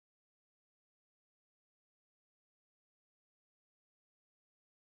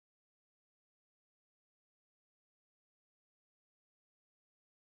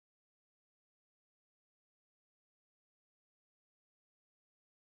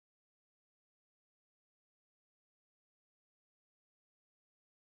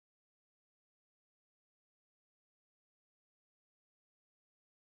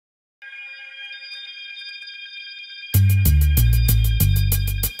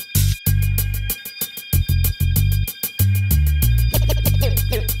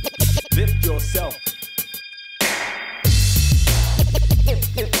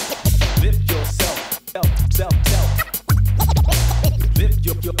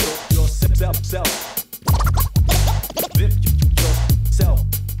yourself. Lift yourself.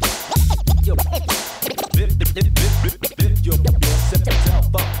 Lift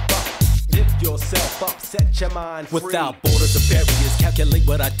yourself up. Lift yourself up, set your mind free. Without borders or barriers, calculate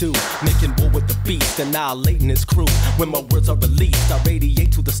what I do. Making war with the beast, annihilating his crew. When my words are released, I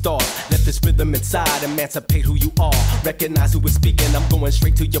radiate to the stars. Let this rhythm inside emancipate who you are. Recognize who is speaking, I'm going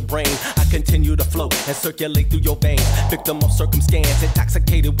straight to your brain. I continue to flow and circulate through your veins. Victim of circumstance,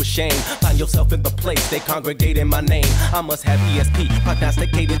 intoxicated with shame. Find yourself in the place, they congregate in my name. I must have ESP,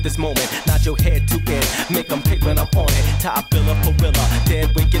 prognosticated this moment. Nod your head to it, make them pay when I'm on it. Top biller, gorilla,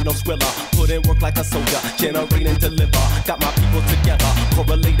 dead weight, get no squiller. Put in work like a soldier, generate and deliver. Got my people together,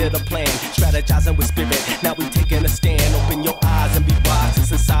 correlated a plan, strategizing with spirit. Now we taking a stand. Open your eyes and be wise to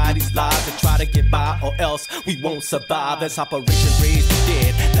society's lies and try to get by, or else we won't survive. That's Operation Raise the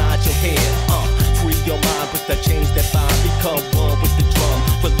Dead. Nod your head, free your mind with the change that bind. Become one with the drum,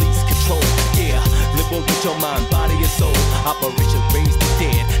 release control. Yeah, liberate your mind, body and soul. Operation Raise the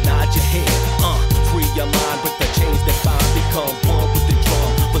Dead. Nod your head, free your mind with the change that bind. Become one with the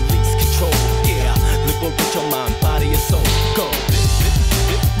drum, release control. Yeah, liberate your mind, body and soul. Go.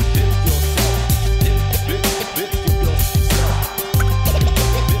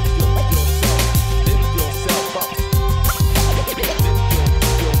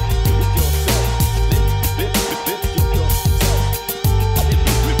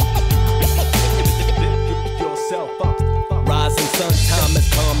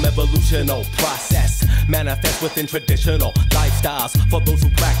 Evolutional process manifest within traditional lifestyles for those who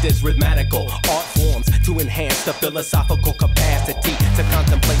practice rhythmical art forms to enhance the philosophical capacity to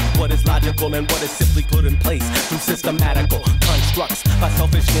contemplate what is logical and what is simply put in place through systematical constructs by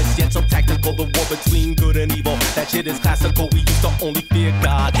selfishness yet so tactical. The war between good and evil, that shit is classical. We used to only fear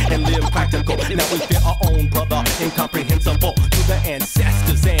God and live practical. Now we fear our own brother, incomprehensible to the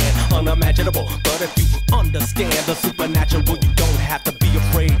ancestors and unimaginable. But if you understand the supernatural, you don't have to be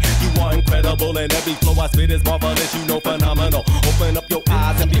afraid. You are incredible and every flow I spit is marvelous, you know, phenomenal. Open up your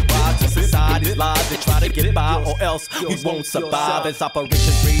eyes and be wise to society's lies and try to get by, or else we won't survive. As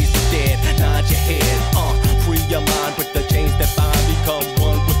Operation Raise the Dead, nod your head, free your mind with the chains that bind. Become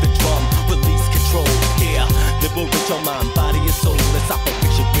one with the drum, release control. Yeah, liberate your mind, body and soul. It's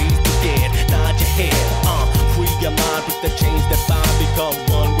Operation Raise the Dead, nod your head, free your mind with the chains that bind. Become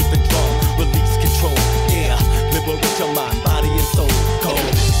one with the drum, release control. Yeah, liberate your mind, body and soul. Go.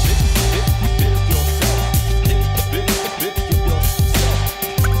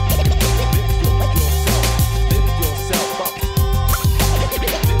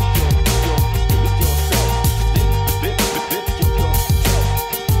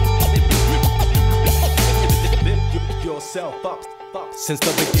 Since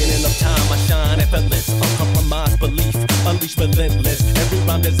the beginning of time, I shine effortless, uncompromised belief, unleash relentless. Every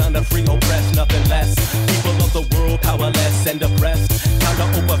rhyme designed to free, oppress, nothing less. People of the world, powerless and oppressed. Time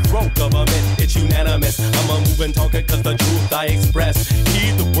to overthrow government, it's unanimous. I'm a moving target cause the truth I express.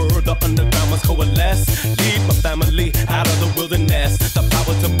 Heed the word, the underground must coalesce. Lead my family out of the wilderness. The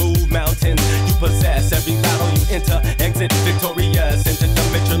power to move mountains you possess. Every battle you enter, exit victorious.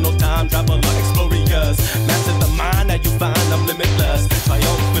 Interdimensional time traveler, explorers. Master the mind, now you find I'm limitless.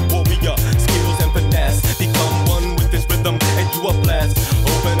 Triumphant warrior, skills and finesse. Become one with this rhythm and you are blessed.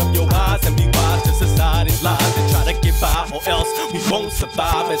 Open up your eyes and be wise to society's lies and try to get by, or else we won't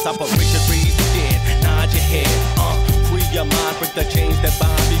survive. As Operation Raise the Dead, nod your head, free your mind, break the chains that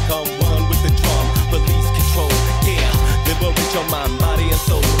bind. Become one with the drum, release control. Yeah, liberate your mind, body and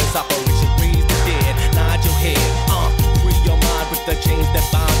soul. As Operation Raise the Dead, nod your head, free your mind, break the chains that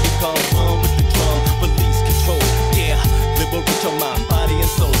bind. Become one with the drum, release control. Yeah, liberate your mind, body and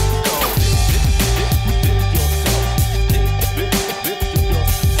soul. Go.